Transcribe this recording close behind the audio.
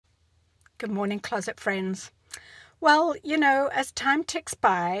Good morning, closet friends. Well, as time ticks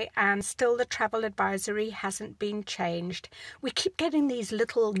by and still the travel advisory hasn't been changed, we keep getting these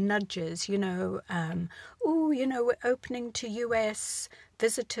little nudges, we're opening to US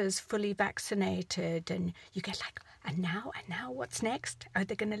visitors fully vaccinated. And you get like, and now, what's next? Are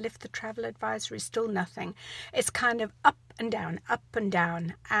they going to lift the travel advisory? Still nothing. It's kind of up and down,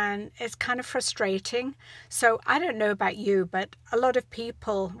 and it's kind of frustrating. So I don't know about you, but a lot of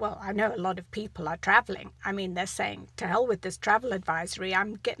people, well, I know a lot of people are traveling. I mean, they're saying, to hell with this travel advisory,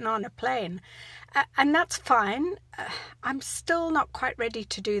 I'm getting on a plane. And that's fine. I'm still not quite ready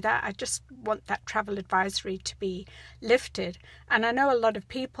to do that. I just want that travel advisory to be lifted. And I know a lot of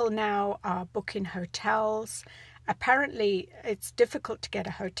people now are booking hotels. Apparently, it's difficult to get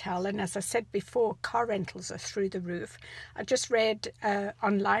a hotel, and as I said before, car rentals are through the roof. I just read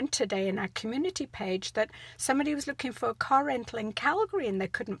online today in our community page that somebody was looking for a car rental in Calgary and they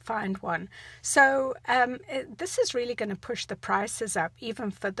couldn't find one. So this is really going to push the prices up,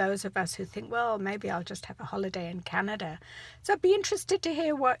 even for those of us who think, well, maybe I'll just have a holiday in Canada. So I'd be interested to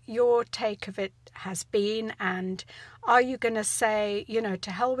hear what your take of it has been, and are you going to say,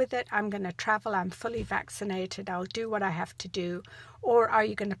 to hell with it, I'm going to travel, I'm fully vaccinated, I'll do what I have to do? Or are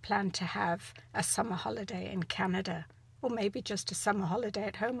you going to plan to have a summer holiday in Canada? Or maybe just a summer holiday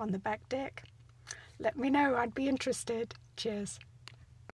at home on the back deck? Let me know, I'd be interested. Cheers.